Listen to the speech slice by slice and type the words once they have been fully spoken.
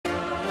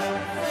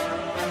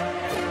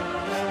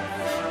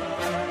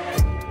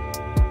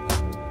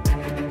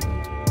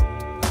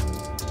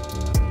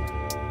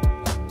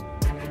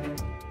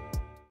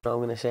I'm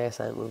going to share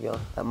something with you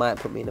that might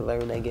put me in a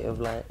very negative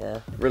light,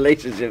 yeah.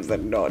 Relationships are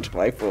not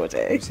my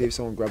forte. See if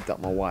someone grabbed up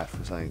my wife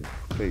or something,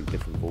 completely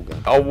different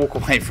ballgame. I'll walk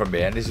away from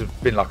here, and this has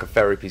been like a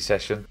therapy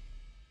session.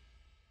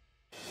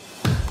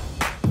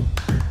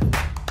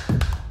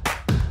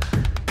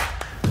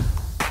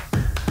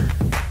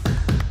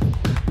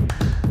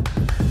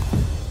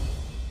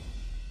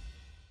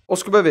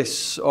 Oscar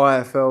Bevis,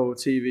 IFL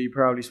TV,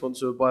 proudly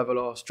sponsored by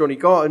Everlast. Johnny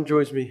Garton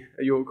joins me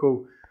at York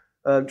Hall.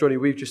 Johnny,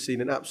 we've just seen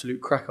an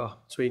absolute cracker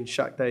between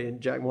Shaq Day and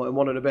Jack Martin.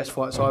 One of the best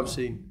fights I've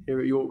seen here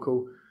at York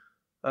Hall.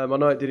 I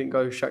know it didn't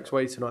go Shaq's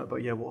way tonight, but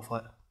yeah, what a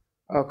fight.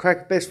 Oh,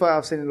 best fight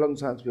I've seen in a long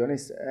time, to be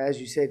honest.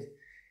 As you said,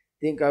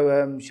 didn't go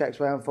Shaq's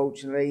way,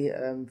 unfortunately.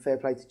 Fair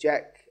play to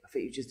Jack. I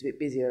think he was just a bit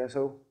busier, that's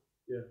all.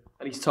 Yeah,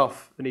 and he's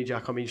tough, isn't he,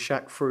 Jack? I mean,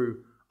 Shaq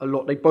threw a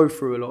lot. They both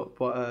threw a lot,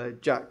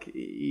 but Jack,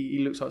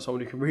 he looks like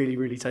someone who can really,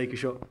 really take a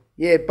shot.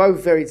 Yeah,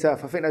 both very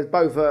tough. I think they was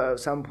both hurt at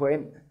some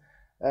point.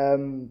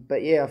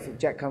 But yeah, I think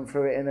Jack come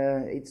through it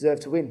and he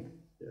deserved to win.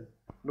 Yeah.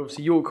 And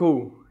obviously York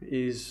Hall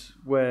is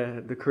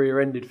where the career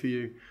ended for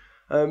you.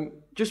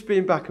 Just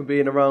being back and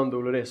being around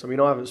all of this, I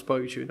mean, I haven't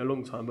spoken to you in a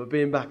long time, but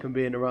being back and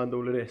being around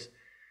all of this,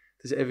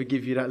 does it ever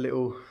give you that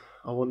little,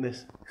 I want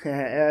this?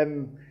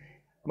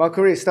 My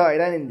career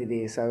started and ended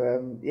here,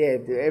 so yeah,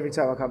 every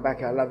time I come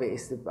back, I love it.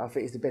 I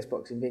think it's the best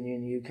boxing venue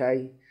in the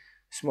UK,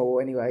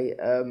 small anyway.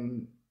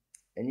 And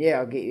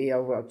yeah, I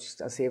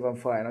see everyone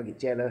fighting, I get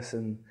jealous,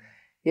 and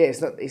yeah,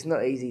 it's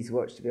not easy to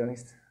watch, to be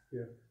honest.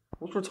 Yeah.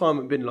 What's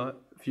retirement been like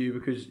for you?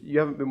 Because you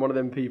haven't been one of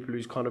them people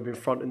who's kind of been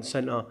front and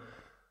centre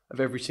of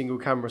every single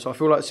camera. So I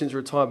feel like since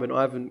retirement,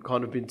 I haven't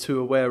kind of been too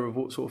aware of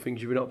what sort of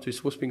things you've been up to.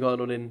 So what's been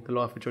going on in the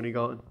life of Johnny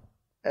Garton?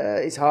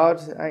 It's hard.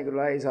 I ain't gonna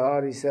lie, it's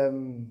hard. It's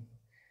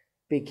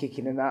big kick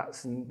in the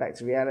nuts and back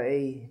to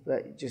reality.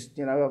 But just,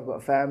 you know, I've got a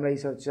family,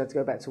 so I just had to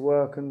go back to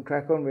work and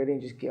crack on really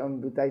and just get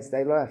on with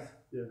day-to-day life.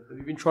 Yeah. Have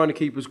you been trying to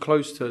keep as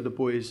close to the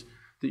boys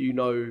that you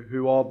know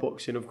who are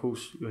boxing? Of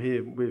course, you're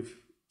here with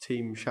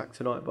Team Shaq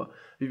tonight, but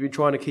you've been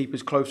trying to keep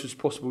as close as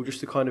possible just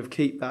to kind of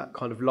keep that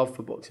kind of love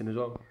for boxing as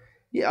well.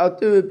 Yeah, I'll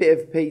do a bit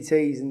of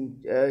PTs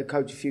and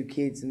coach a few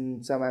kids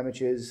and some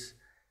amateurs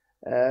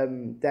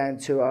down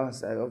to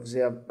us.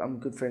 Obviously, I'm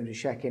good friends with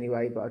Shaq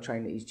anyway, but I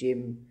train at his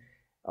gym.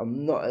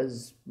 I'm not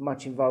as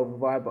much involved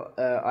with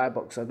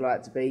iBox I'd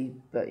like to be,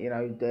 but you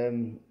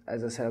know,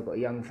 as I said, I've got a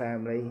young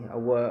family, I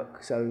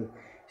work, so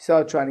it's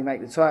hard trying to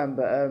make the time,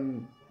 but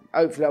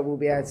hopefully I will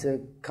be able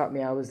to cut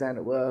my hours down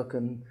at work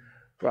and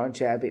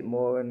branch out a bit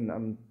more, and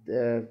I'm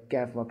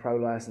going for my pro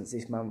licence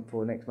this month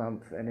or next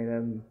month, and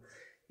then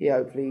yeah,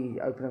 hopefully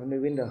open up a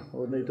new window,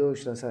 or a new door,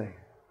 should I say.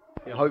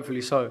 Yeah,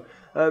 hopefully so.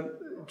 Do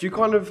you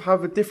kind of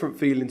have a different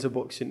feeling to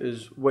boxing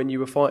as when you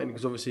were fighting?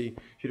 Because obviously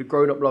you'd have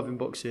grown up loving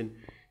boxing,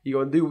 you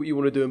go and do what you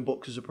want to do and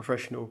box as a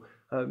professional.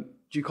 Do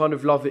you kind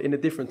of love it in a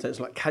different sense?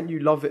 Like, can you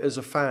love it as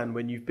a fan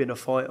when you've been a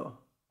fighter?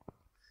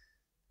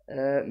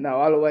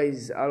 No, I'll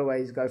always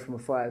go from a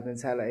fighter's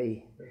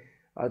mentality.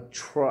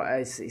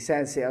 It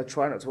sounds silly, I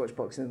try not to watch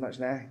boxing as much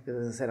now,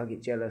 because as I said, I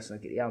get jealous and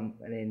I get the and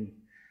then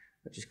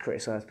I just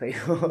criticise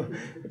people.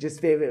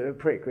 Just be a bit of a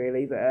prick,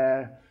 really.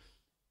 But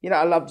you know,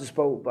 I love the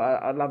sport, but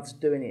I love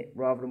doing it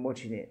rather than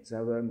watching it.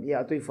 So yeah,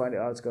 I do find it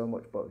hard to go and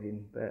watch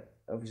boxing, but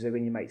obviously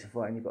when your mates are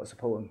fighting, you've got to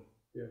support them.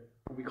 Yeah,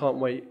 we can't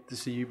wait to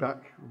see you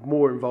back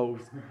more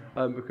involved,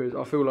 because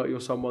I feel like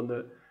you're someone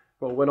that,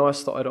 well, when I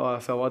started at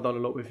IFL, I'd done a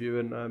lot with you,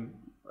 and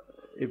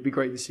it'd be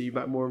great to see you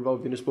back more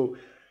involved in the sport.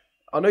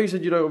 I know you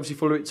said you don't obviously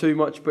follow it too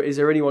much, but is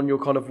there anyone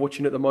you're kind of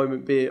watching at the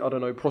moment, be it, I don't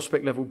know,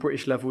 prospect level,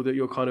 British level, that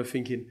you're kind of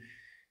thinking,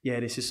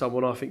 yeah, this is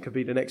someone I think could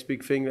be the next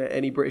big thing that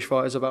any British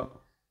fighters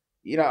about?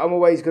 You know, I'm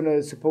always going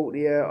to support the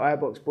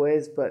iBox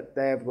boys, but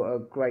they have got a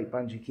great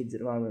bunch of kids at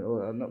the moment,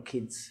 or not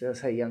kids, I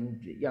say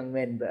young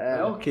men, but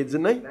they are kids,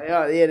 aren't they? They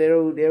are, yeah, they're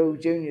all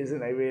juniors,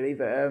 aren't they? Really,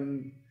 but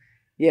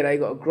yeah, they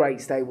got a great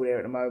stable there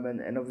at the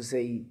moment, and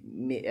obviously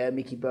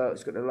Mickey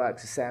Burke's got the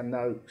likes of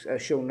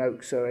Sean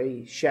Noakes,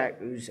 Shaq,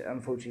 who's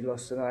unfortunately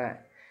lost tonight,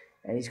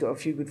 and he's got a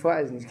few good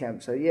fighters in his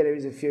camp. So yeah, there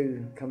is a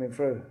few coming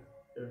through.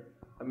 Yeah.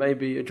 And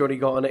maybe a Johnny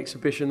Garton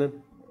exhibition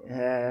then.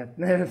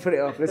 Never put it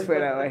off. Let's put it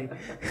that way.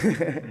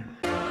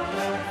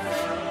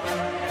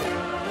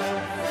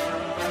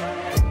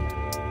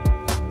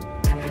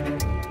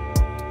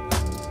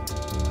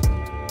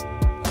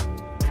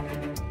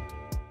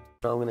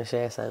 I'm going to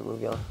share something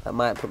with you that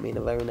might put me in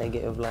a very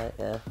negative light,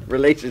 yeah.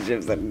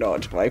 Relationships are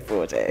not my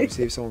forte.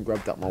 See if someone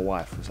grabbed up my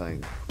wife or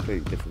something,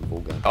 completely different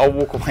ballgame. I'll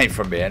walk away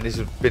from here, and this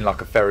has been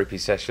like a therapy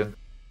session.